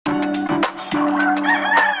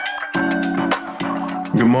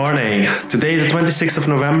Good morning. Today is the 26th of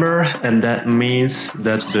November, and that means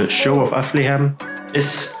that the show of Affligem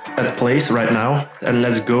is at place right now. And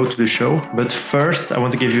let's go to the show. But first, I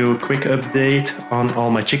want to give you a quick update on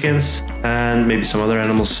all my chickens and maybe some other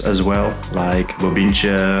animals as well, like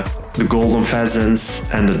Bobintje, the golden pheasants,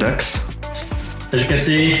 and the ducks. As you can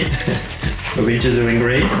see, Bobintje is doing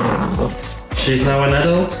great. She's now an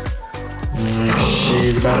adult.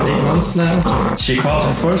 She's about 8 months now. She caught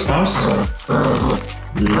her first mouse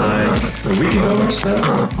like a week ago or so.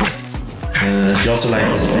 She also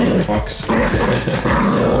likes this fake fox.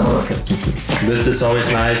 This is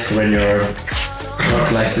always nice when your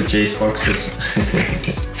dog likes to chase foxes.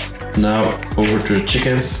 Now over to the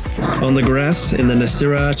chickens. On the grass in the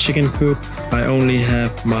Nestera chicken coop, I only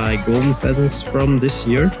have my golden pheasants from this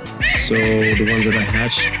year. So the ones that I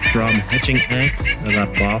hatched from hatching eggs that I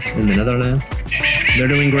bought in the Netherlands. They're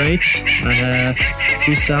doing great. I have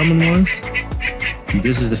 3 salmon ones.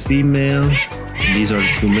 This is the female. These are the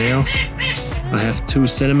 2 males. I have 2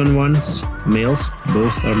 cinnamon ones, males.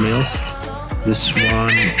 Both are males. This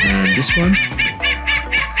one and this one.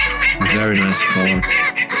 Very nice color.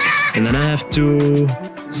 And then I have 2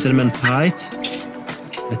 cinnamon pied.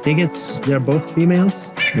 I think they're both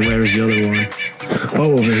females. And where is the other one?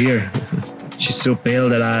 Oh, over here. She's so pale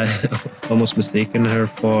that I almost mistaken her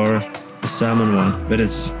for the salmon one, but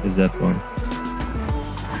it's that one.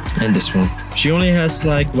 And this one. She only has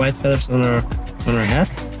like white feathers on her head.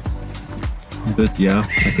 But yeah,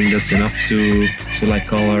 I think that's enough to like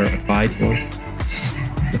call her a pied one.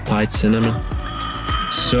 A pied cinnamon.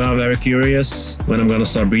 So I'm very curious when I'm gonna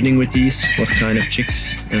start breeding with these, what kind of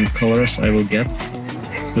chicks and colors I will get.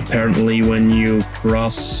 Apparently when you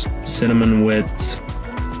cross cinnamon with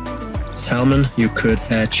salmon, you could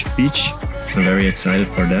hatch peach. I'm very excited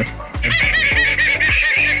for that.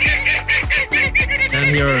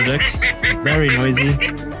 And here are the ducks, very noisy.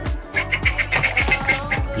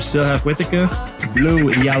 We still have Whittaker, blue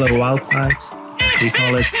and yellow wild types. We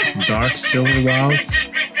call it dark silver wild,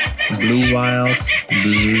 blue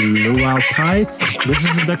wild pied. This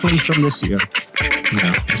is a duckling from this year.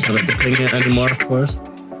 Yeah, it's not a duckling anymore, of course.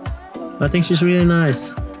 I think she's really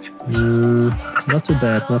nice. Not too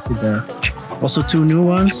bad, not too bad. Also 2 new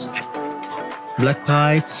ones, black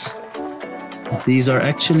pieds. These are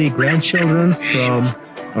actually grandchildren from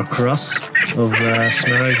a cross of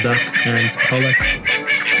Smerald duck and Pollock.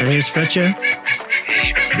 And here's Fletcher,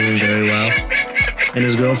 doing very well. And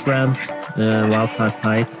his girlfriend, wild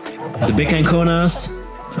pied. The big Anconas,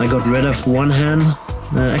 I got rid of 1 hen,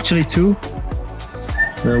 actually 2.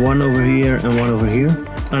 One over here and one over here.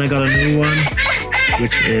 And I got a new one,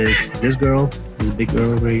 which is this girl, this big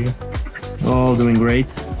girl over here. All doing great.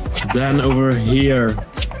 Then over here,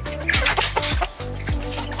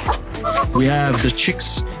 we have the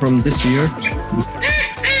chicks from this year.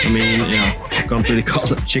 I mean, yeah, I can't really call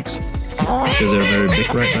them chicks because they're very big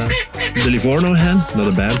right now. The Livorno hen, not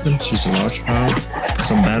a bantam, she's a large pound.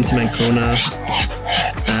 Some bantam Anconas,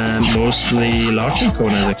 and mostly large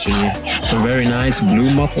Anconas actually. Some very nice blue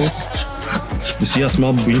mottles. You see how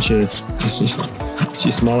small Bobintje is.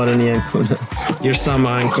 She's smaller than the Anconas. Here's some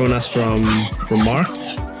Anconas from Mark.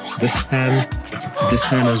 This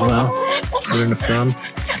hen as well. Here in the front.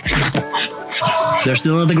 They're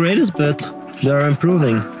still not the greatest, but they're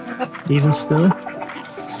improving, even still.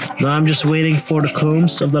 Now I'm just waiting for the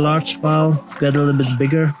combs of the large file to get a little bit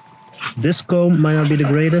bigger. This comb might not be the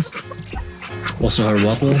greatest. Also her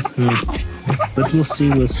wattle. But we'll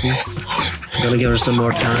see, we'll see. I'm gonna give her some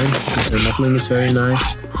more time because her mottling is very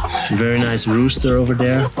nice. Very nice rooster over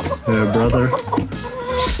there, her brother.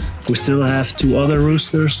 We still have 2 other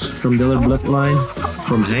roosters from the other bloodline,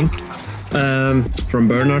 from Hank. From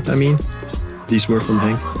Bernard, I mean. These were from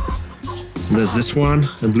Hank. There's this one,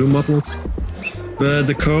 a blue mottled. But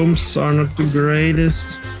the combs are not the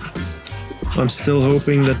greatest. I'm still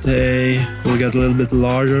hoping that they will get a little bit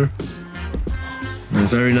larger. A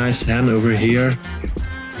very nice hen over here.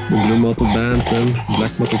 The blue mottled bantam,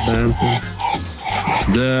 black mottled bantam.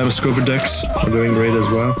 The Muscovy ducks are doing great as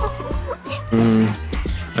well.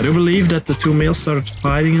 I do believe that the 2 males started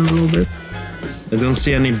fighting a little bit. I don't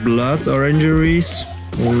see any blood or injuries,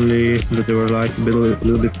 only that they were like a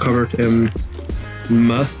little bit covered in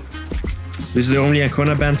mud. This is the only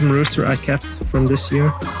Ancona bantam rooster I kept from this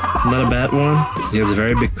year. Not a bad one. He has a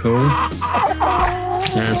very big comb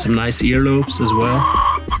and some nice earlobes as well.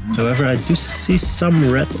 However, I do see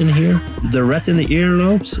some red in here. The red in the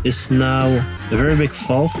earlobes is now a very big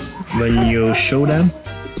fault when you show them.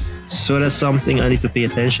 So that's something I need to pay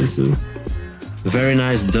attention to. A very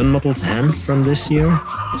nice dun-mottled hen from this year.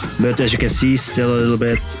 But as you can see, still a little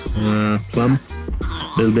bit plump.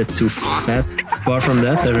 A little bit too fat. Apart from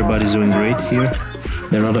that, everybody's doing great here.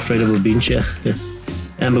 They're not afraid of Bubincha.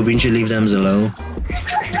 And Bubincha leave them alone.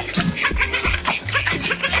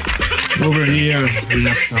 Over here we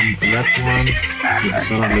have some red ones. The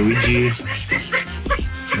son of Luigi.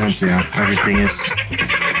 And yeah, everything is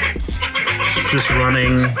just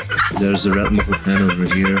running. There's a red mottled hen over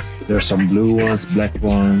here. There's some blue ones, black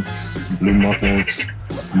ones, blue mottled,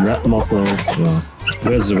 red mottled. Well,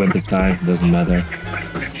 there's the winter time, doesn't matter.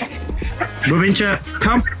 Bubincha,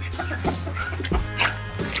 come!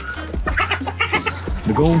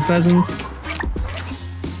 The golden pheasant.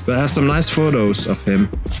 But I have some nice photos of him.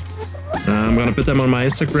 I'm gonna put them on my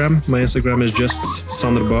Instagram. My Instagram is just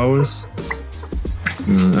Sander Bouwens.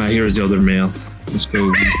 Here's the other male. Let's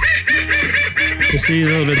go. You see, he's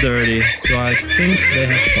a little bit dirty, so I think they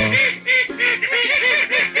have fun.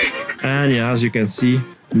 And yeah, as you can see,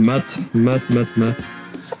 mud. So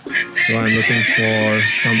I'm looking for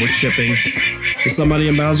some wood chippings. If somebody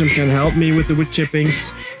in Belgium can help me with the wood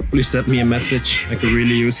chippings, please send me a message. I could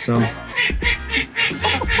really use some.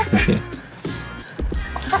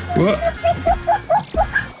 Whoa.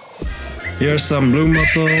 Here's some blue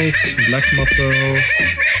mottles, black mottles.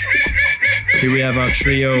 Here we have our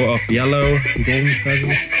trio of yellow golden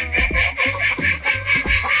pheasants.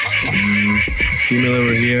 Female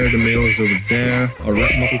over here, the male is over there. Our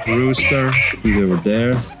red mottled rooster, he's over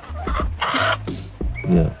there.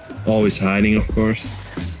 Yeah, always hiding, of course.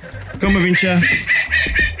 Come, Bubincha.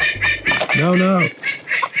 No.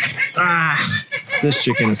 Ah, this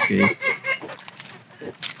chicken escaped.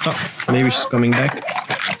 Oh, maybe she's coming back.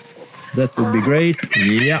 That would be great.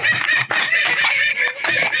 Yeah.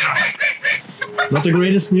 Not the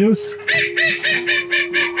greatest news,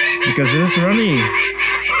 because this is running.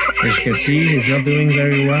 As you can see, he's not doing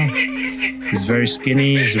very well. He's very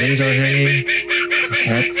skinny, his wings are hanging, his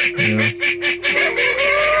head, you know.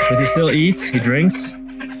 But he still eats, he drinks.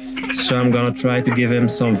 So I'm gonna try to give him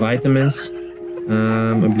some vitamins.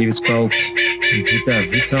 I believe it's called Vita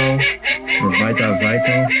Vital or Vita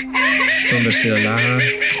Vital from Barcelona,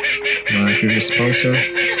 my previous sponsor.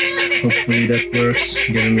 Hopefully that works.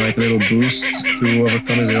 Give him like a little boost to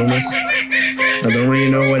overcome his illness. I don't really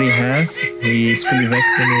know what he has. He's fully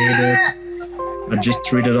vaccinated. I just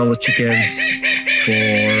treated all the chickens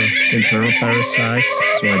for internal parasites,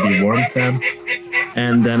 so I dewormed them.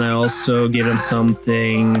 And then I also give him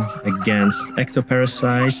something against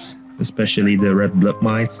ectoparasites, especially the red blood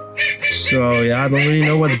mite. So yeah, I don't really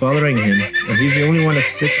know what's bothering him. And he's the only one that's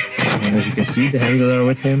sick. And as you can see, the hens that are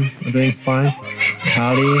with him are doing fine.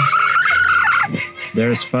 Kali.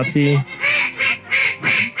 There's Fatih.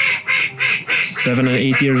 7 and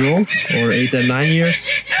 8 years old, or 8 and 9 years.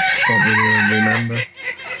 Don't really remember.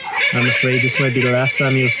 I'm afraid this might be the last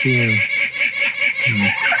time you'll see him.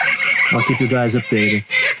 I'll keep you guys updated.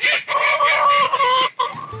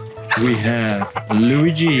 We have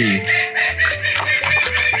Luigi,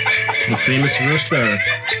 the famous rooster.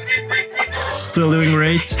 Still doing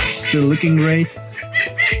great, still looking great.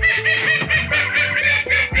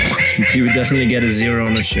 He would definitely get a 0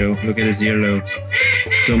 on the show. Look at his earlobes.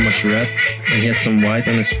 So much red. And he has some white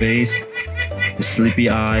on his face. His sleepy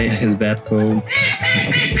eye, his bad coat.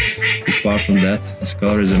 Apart from that, his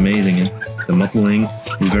color is amazing. Eh? The mottling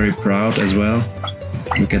is very proud as well.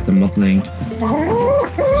 Look at the mottling.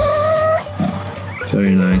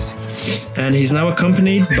 Very nice. And he's now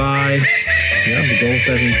accompanied by the gold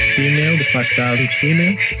pheasant female, the 5,000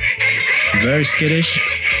 female. Very skittish.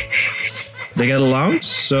 They get along,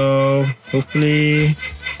 so hopefully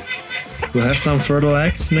we'll have some fertile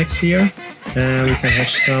eggs next year and we can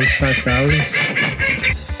hatch some 5,000s.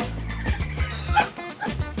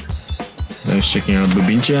 I was checking out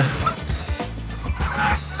Bubincha.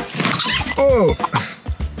 Oh!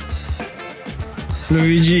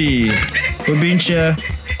 Luigi! Bubincha,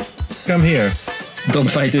 come here.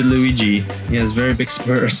 Don't fight with Luigi. He has very big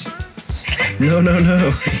spurs. No.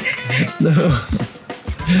 No.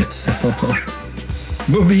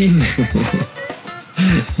 Bubin!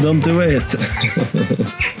 Don't do it!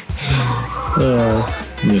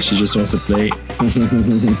 Yeah, she just wants to play.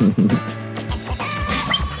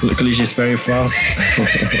 Luckily she's very fast.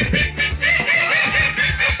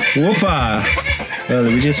 Whoopa! Well,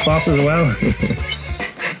 Luigi's fast as well.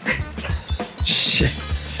 Shit,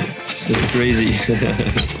 she's so crazy.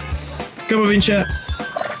 Come on, Bubincha!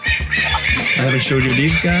 I haven't showed you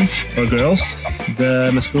these guys, or girls.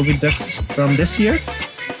 The Muscovy ducks from this year.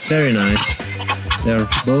 Very nice. They're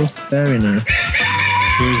both very nice.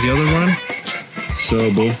 Here's the other one.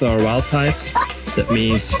 So both are wild types. That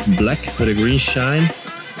means black with a green shine.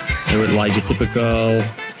 And with like the typical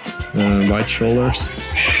white shoulders.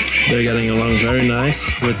 They're getting along very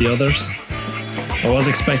nice with the others. I was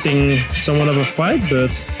expecting somewhat of a fight,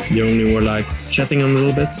 but they only were like chatting a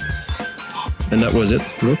little bit. And that was it.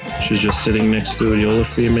 Look, she's just sitting next to the older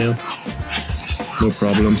female. No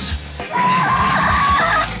problems.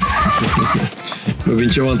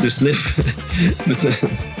 Vinci want to sniff, but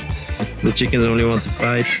the chickens only want to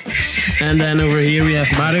fight. And then over here we have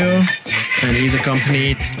Mario, and he's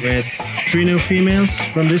accompanied with 3 new females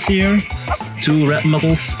from this year, 2 red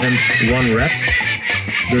muttles and 1 rat.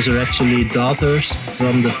 Those are actually daughters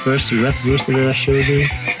from the first red rooster that I showed you.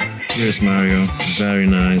 Here's Mario, very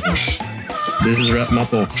nice. This is red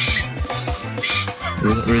muttle. It's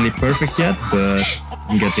not really perfect yet, but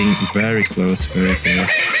I'm getting very close, very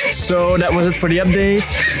close. So that was it for the update.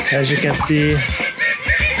 As you can see,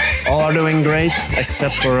 all are doing great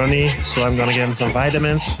except for Ronnie. So I'm gonna give him some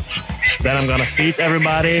vitamins. Then I'm gonna feed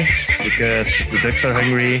everybody because the ducks are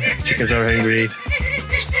hungry, chickens are hungry,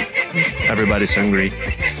 everybody's hungry.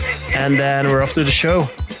 And then we're off to the show.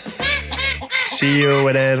 See you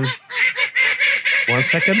within 1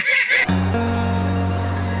 second.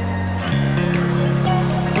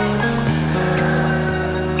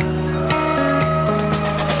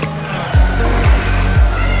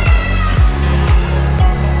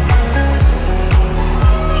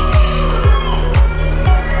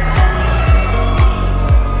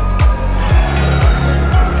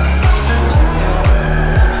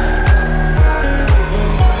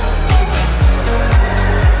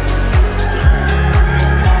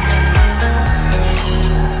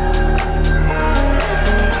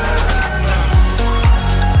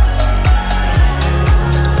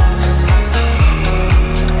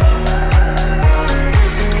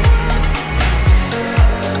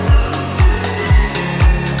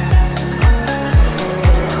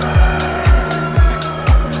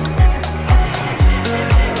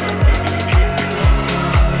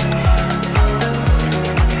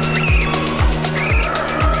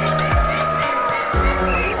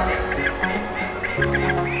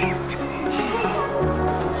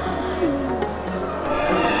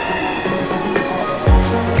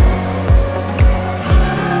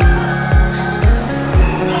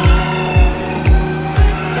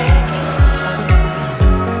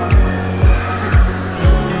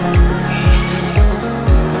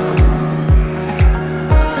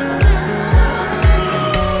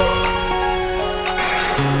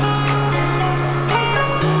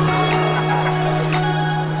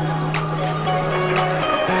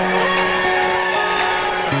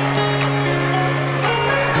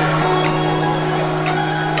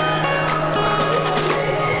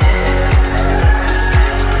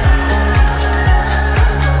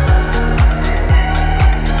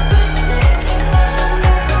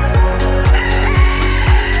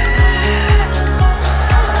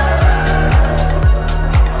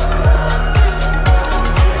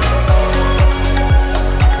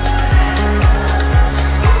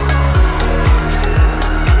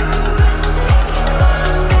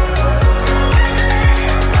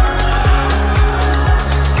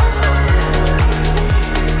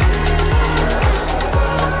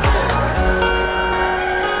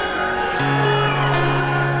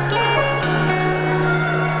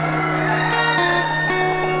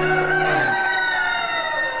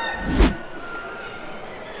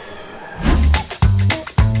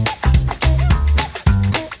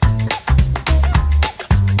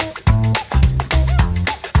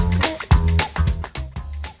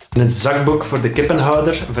 In het zakboek voor de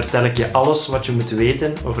kippenhouder vertel ik je alles wat je moet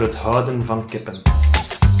weten over het houden van kippen.